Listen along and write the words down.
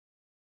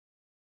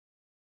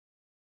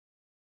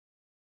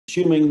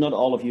assuming not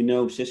all of you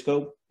know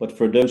Cisco, but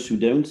for those who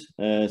don't,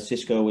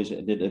 Cisco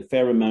did a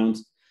fair amount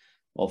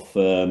of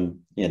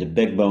the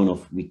backbone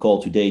of we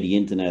call today the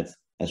internet,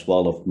 as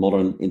well of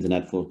modern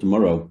internet for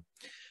tomorrow.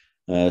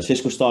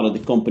 Cisco started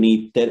the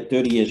company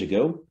 30 years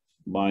ago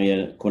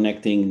by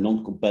connecting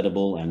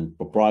non-compatible and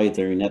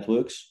proprietary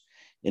networks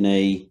in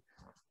a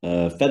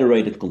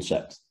federated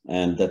concept,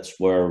 and that's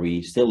where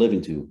we still live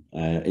into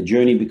a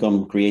journey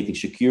become creating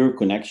secure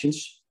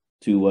connections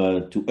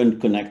to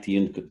connect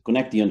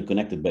the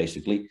unconnected,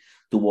 basically,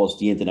 towards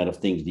the Internet of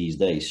Things these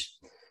days.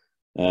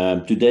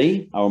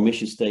 Today, our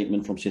mission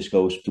statement from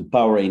Cisco is to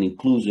power an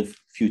inclusive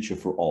future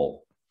for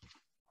all.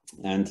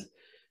 And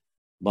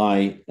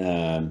by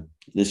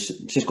this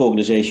Cisco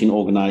organization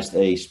organized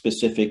a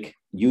specific,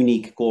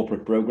 unique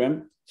corporate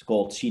program. It's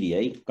called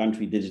CDA,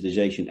 Country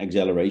Digitization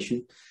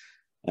Acceleration.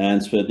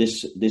 And so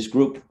this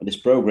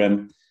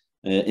program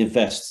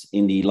invests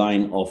in the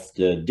line of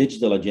the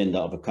digital agenda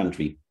of a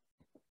country.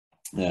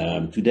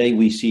 Today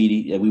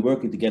we're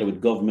working together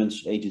with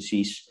governments,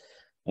 agencies,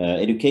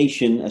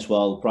 education, as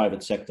well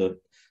private sector,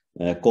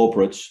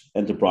 corporates,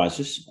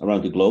 enterprises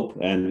around the globe,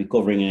 and we're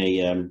covering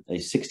a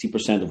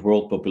 60% of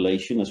world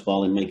population, as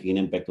well, and making an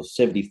impact of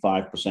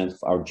 75% of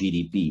our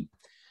GDP.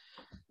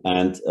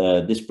 And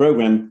this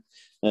program,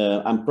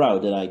 I'm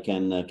proud that I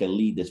can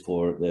lead this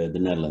for the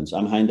Netherlands.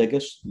 I'm Hein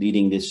Dekkers,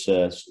 leading this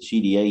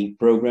CDA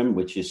program,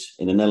 which is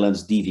in the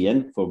Netherlands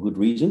DVN for good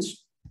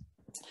reasons.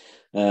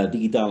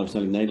 Digitale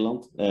Versnelling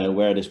Nederland,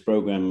 where this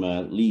program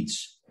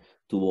leads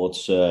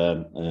towards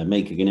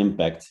making an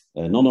impact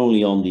not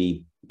only on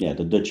the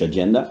Dutch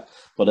agenda,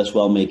 but as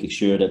well making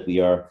sure that we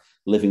are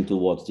living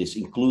towards this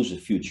inclusive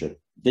future,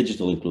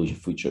 digital inclusive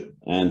future.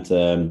 And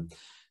so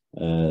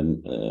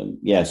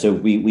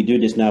we do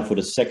this now for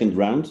the second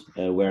round,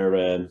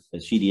 where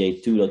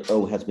CDA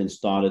 2.0 has been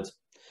started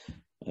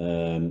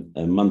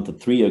a month or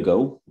 3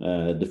 ago.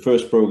 The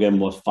first program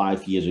was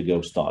 5 years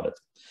ago started.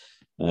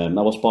 I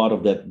was part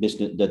of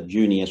that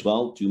journey as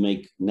well, to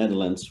make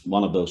Netherlands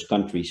one of those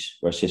countries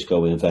where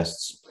Cisco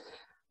invests.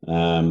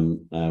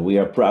 We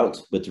are proud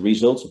with the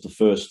results of the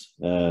first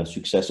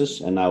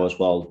successes, and now as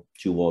well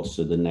towards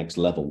the next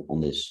level on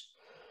this.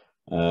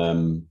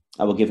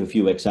 I will give a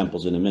few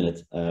examples in a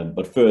minute,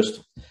 but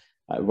first,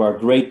 our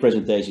great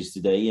presentations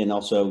today, and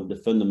also the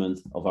fundament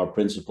of our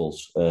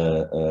principles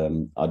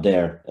are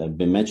there,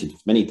 been mentioned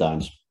many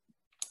times.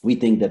 We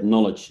think that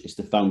knowledge is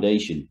the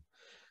foundation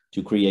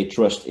to create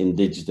trust in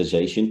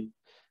digitization,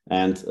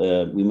 and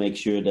we make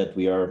sure that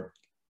we are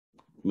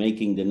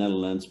making the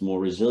Netherlands more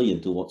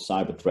resilient towards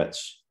cyber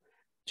threats,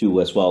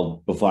 to as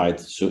well provide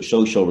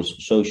social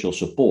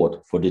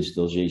support for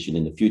digitalization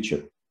in the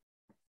future.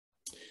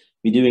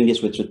 We're doing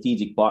this with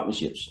strategic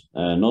partnerships,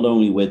 not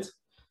only with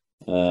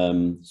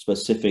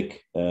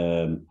specific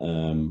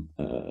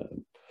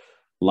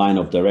line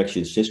of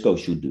direction Cisco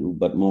should do,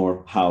 but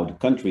more how the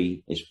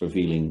country is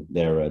revealing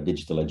their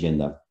digital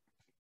agenda.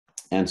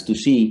 And to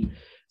see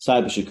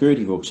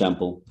cybersecurity, for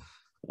example,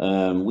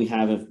 we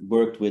have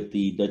worked with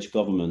the Dutch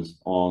government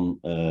on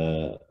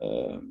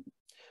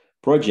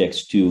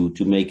projects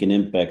to make an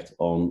impact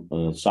on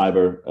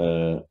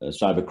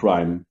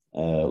cybercrime,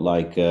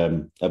 like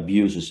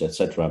abuses,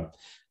 etc.,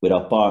 with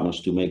our partners,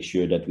 to make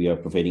sure that we are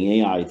providing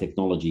AI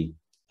technology,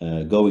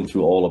 going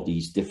through all of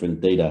these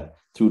different data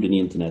through the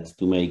internet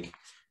to make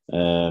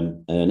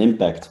an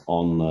impact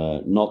on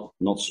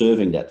not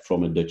serving that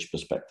from a Dutch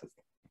perspective.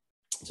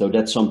 So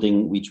that's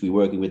something which we're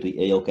working with the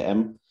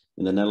ALKM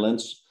in the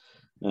Netherlands.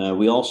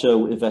 We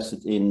also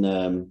invested in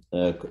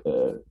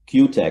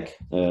QTech,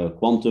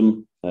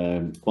 quantum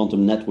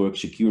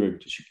secure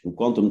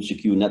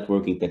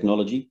networking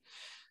technology,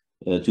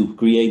 to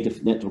create the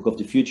network of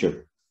the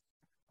future.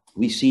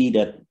 We see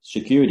that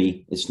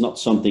security is not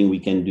something we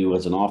can do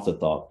as an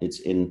afterthought. It's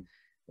in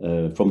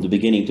from the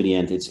beginning to the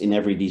end. It's in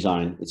every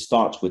design. It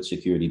starts with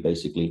security,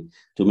 basically,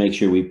 to make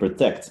sure we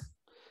protect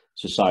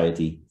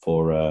society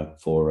for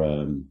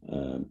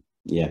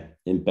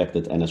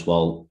impacted and as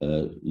well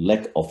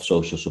lack of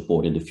social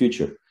support in the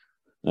future.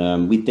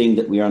 We think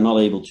that we are not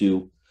able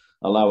to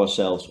allow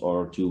ourselves,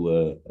 or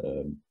to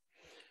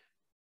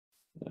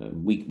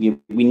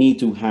we need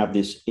to have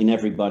this in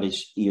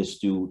everybody's ears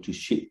to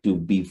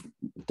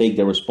take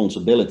their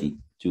responsibility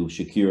to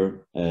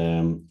secure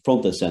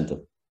front and center.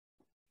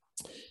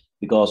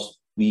 Because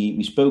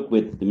we spoke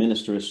with the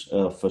ministers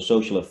for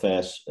social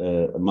affairs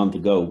a month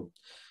ago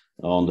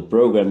on the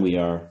program we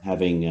are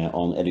having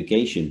on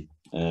education,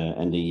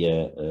 and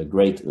the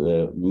great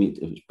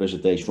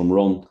presentation from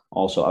Ron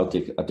also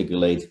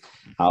articulate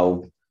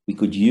how we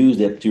could use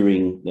that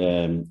during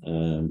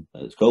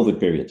COVID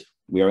period.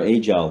 We are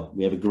agile.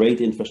 We have a great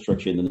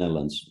infrastructure in the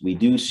Netherlands. We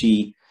do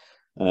see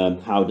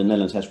how the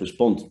Netherlands has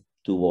responded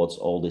towards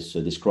all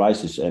this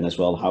crisis, and as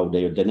well how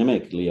they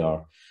dynamically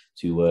are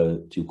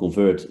to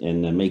convert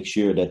and make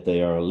sure that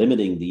they are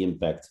limiting the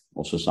impact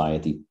of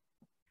society.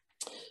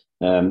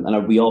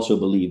 And we also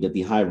believe that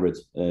the hybrid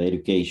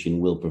education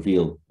will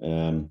prevail.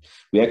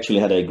 We actually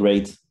had a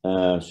great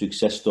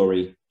success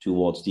story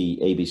towards the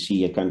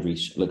ABC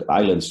countries, like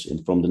islands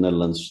from the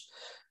Netherlands,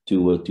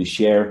 to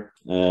share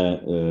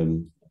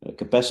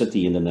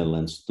capacity in the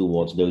Netherlands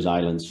towards those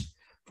islands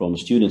from a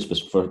student's,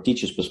 for a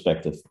teacher's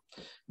perspective.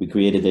 We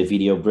created a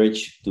video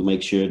bridge to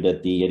make sure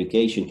that the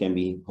education can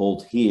be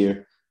held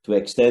here to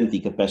extend the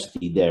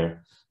capacity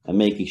there, and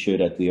making sure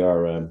that we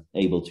are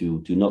able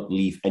to not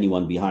leave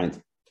anyone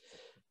behind.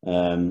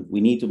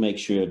 We need to make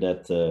sure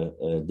that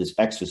this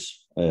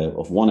access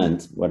of one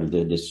end, whether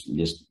this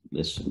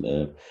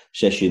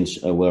sessions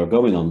were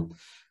going on,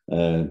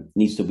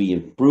 needs to be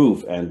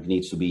improved and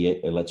needs to be,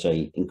 let's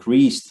say,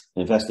 increased,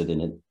 invested in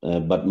it.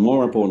 But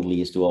more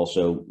importantly is to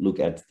also look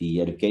at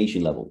the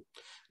education level,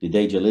 the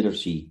data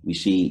literacy we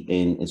see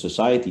in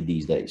society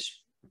these days.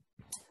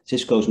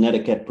 Cisco's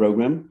NetAcad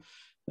program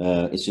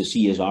is a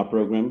CSR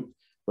program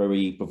where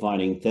we're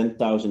providing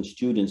 10,000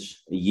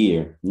 students a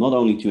year, not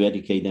only to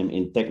educate them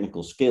in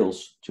technical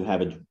skills to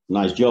have a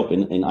nice job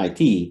in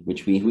IT,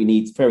 which we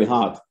need very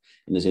hard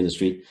in this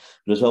industry,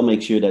 but as well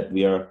make sure that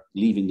we are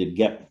leaving the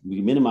gap,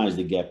 we minimize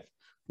the gap,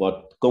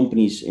 what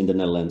companies in the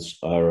Netherlands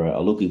are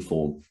looking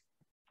for.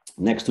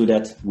 Next to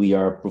that, we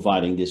are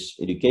providing this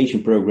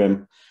education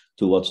program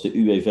towards the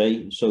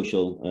UWV,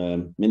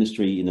 social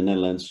ministry in the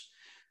Netherlands,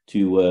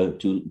 to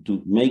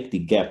make the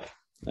gap,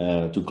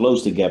 to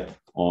close the gap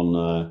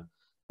on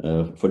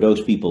for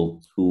those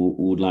people who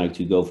would like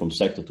to go from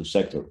sector to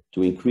sector,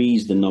 to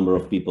increase the number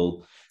of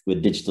people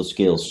with digital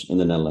skills in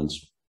the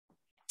Netherlands.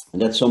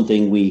 And that's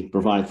something we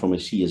provide from a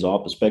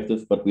CSR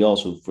perspective, but we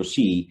also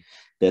foresee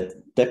that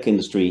tech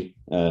industry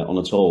on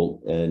its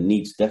whole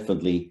needs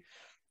definitely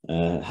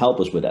help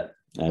us with that.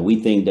 We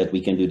think that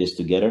we can do this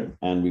together,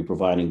 and we're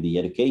providing the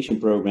education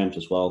programs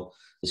as well,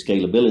 the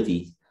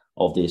scalability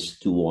of this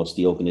towards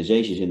the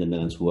organizations in the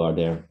Netherlands who are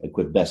there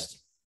equipped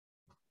best.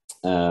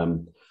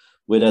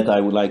 With that,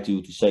 I would like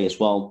to say as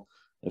well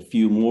a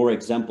few more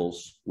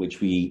examples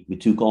which we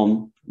took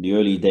on the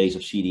early days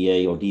of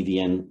CDA or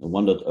DVN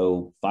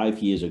 1.0 5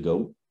 years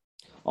ago.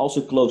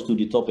 Also close to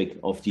the topic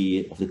of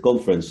the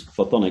conference,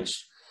 photonics,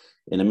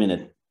 in a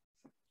minute.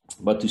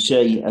 But to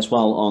say as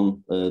well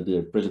on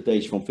the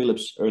presentation from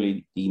Philips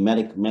early, the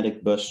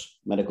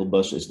medical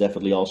bus is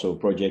definitely also a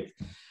project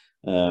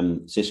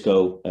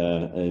Cisco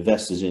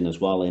invests in as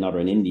well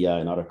in India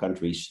and other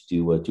countries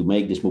to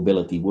make this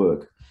mobility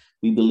work.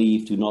 We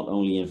believe to not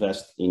only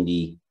invest in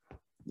the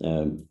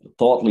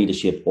thought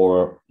leadership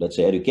or, let's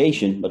say,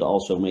 education, but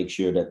also make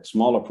sure that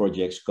smaller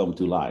projects come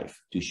to life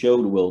to show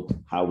the world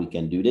how we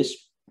can do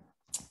this.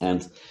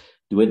 And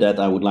with that,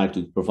 I would like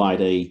to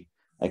provide a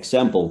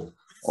example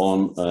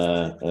on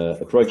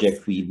a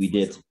project we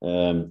did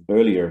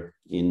earlier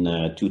in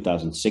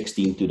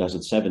 2016,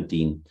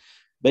 2017.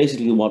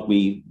 Basically, what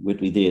we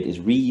did is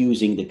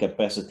reusing the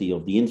capacity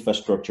of the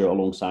infrastructure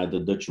alongside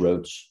the Dutch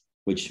roads,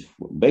 which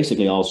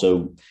basically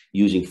also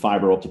using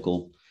fiber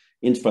optical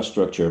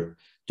infrastructure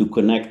to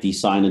connect the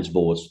signage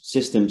boards,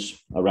 systems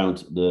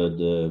around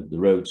the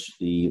roads,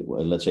 the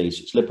let's say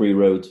slippery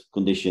road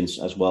conditions,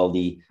 as well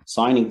the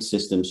signing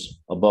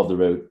systems above the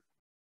road,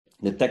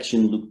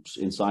 detection loops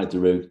inside the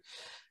road.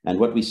 And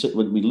what we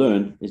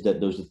learned is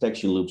that those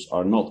detection loops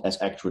are not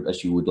as accurate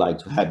as you would like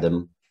to have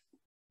them.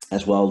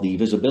 As well, the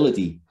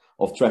visibility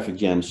of traffic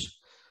jams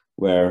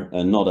were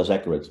not as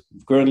accurate.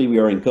 Currently, we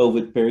are in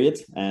COVID period,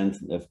 and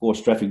of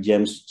course, traffic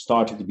jams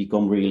started to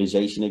become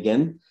realization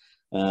again.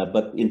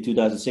 But in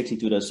 2016,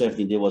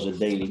 2017, there was a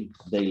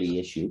daily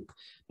issue,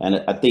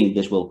 and I think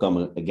this will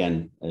come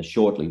again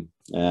shortly.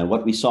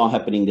 What we saw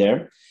happening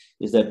there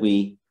is that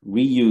we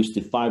reused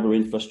the fiber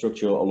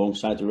infrastructure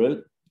alongside the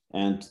road,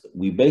 and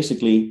we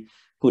basically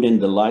put in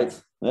the light,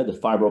 the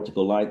fiber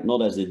optical light,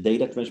 not as a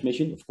data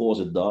transmission, of course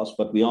it does,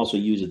 but we also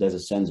use it as a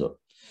sensor.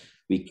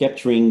 We're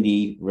capturing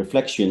the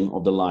reflection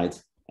of the light,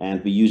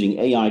 and we're using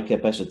AI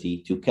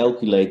capacity to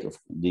calculate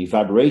the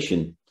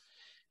vibration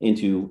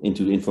into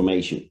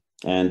information.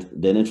 And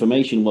then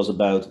information was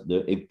about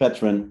a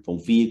pattern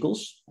from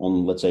vehicles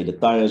on, let's say, the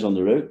tires on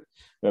the road,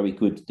 where we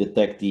could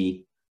detect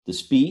the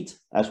speed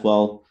as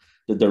well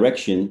the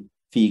direction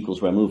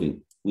vehicles were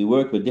moving. We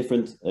work with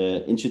different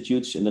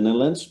institutes in the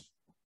Netherlands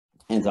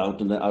and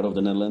out of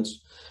the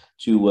Netherlands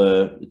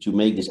to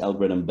make this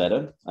algorithm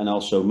better, and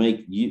also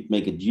make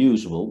it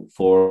usable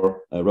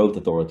for road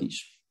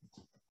authorities.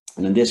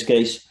 And in this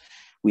case,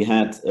 we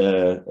had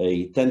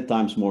a 10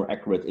 times more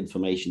accurate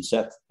information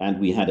set, and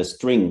we had a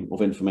string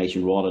of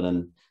information rather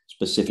than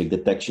specific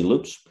detection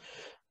loops.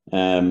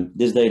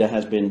 This data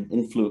has been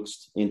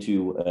influxed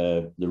into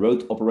the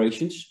road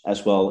operations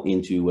as well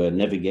into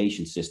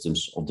navigation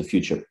systems of the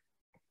future.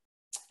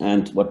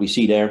 And what we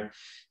see there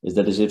is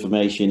that this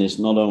information is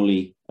not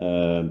only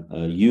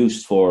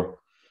used for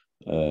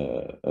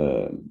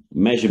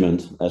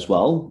measurement as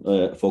well,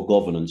 for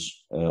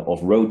governance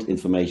of road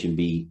information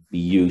be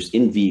used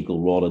in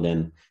vehicle rather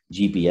than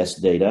GPS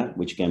data,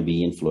 which can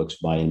be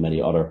influxed by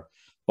many other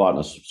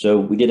partners. So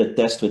we did a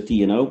test with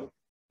TNO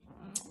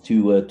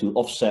to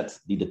offset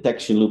the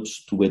detection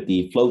loops with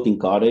the floating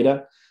car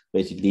data,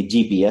 basically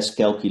GPS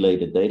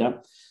calculated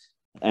data,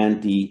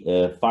 and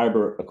the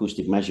fiber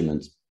acoustic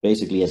measurement,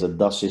 basically as a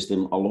DAS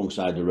system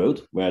alongside the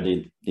road, where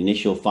the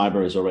initial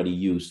fiber is already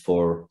used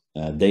for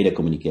data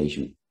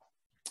communication.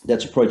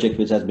 That's a project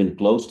which has been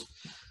closed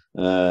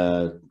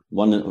 2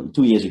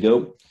 years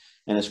ago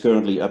and is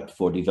currently up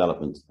for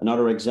development.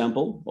 Another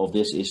example of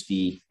this is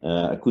the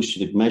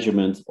acoustic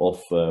measurement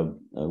of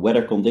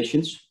weather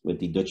conditions with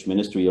the Dutch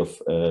Ministry of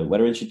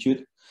Weather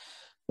Institute,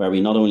 where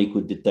we not only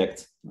could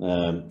detect,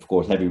 of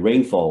course, heavy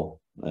rainfall,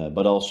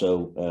 but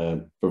also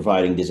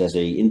providing this as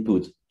an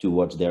input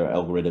towards their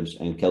algorithms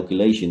and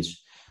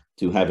calculations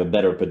to have a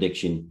better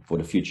prediction for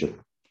the future.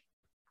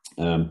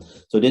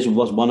 So this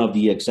was one of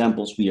the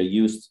examples we are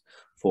used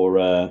for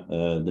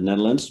the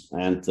Netherlands,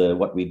 and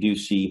what we do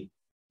see,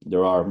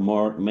 there are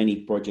many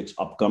projects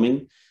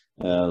upcoming.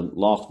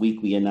 Last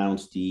week we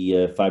announced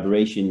the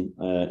vibration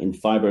in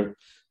fiber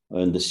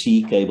and the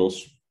sea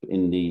cables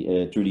in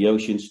the through the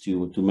oceans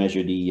to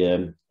measure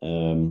the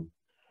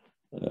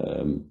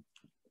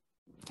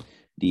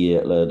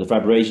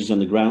vibrations on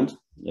the ground.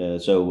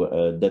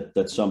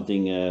 That's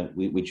something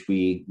which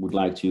we would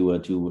like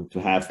to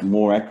have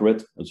more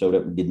accurate, so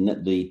that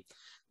the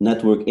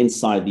network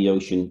inside the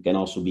ocean can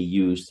also be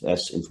used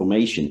as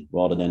information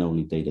rather than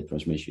only data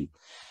transmission.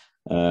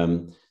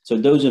 So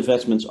those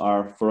investments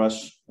are for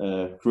us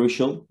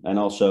crucial and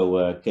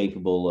also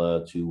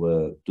capable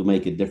to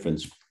make a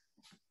difference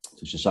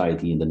to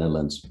society in the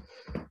Netherlands.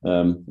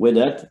 With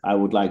that, I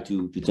would like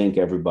to thank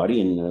everybody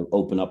and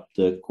open up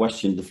the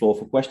floor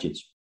for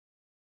questions.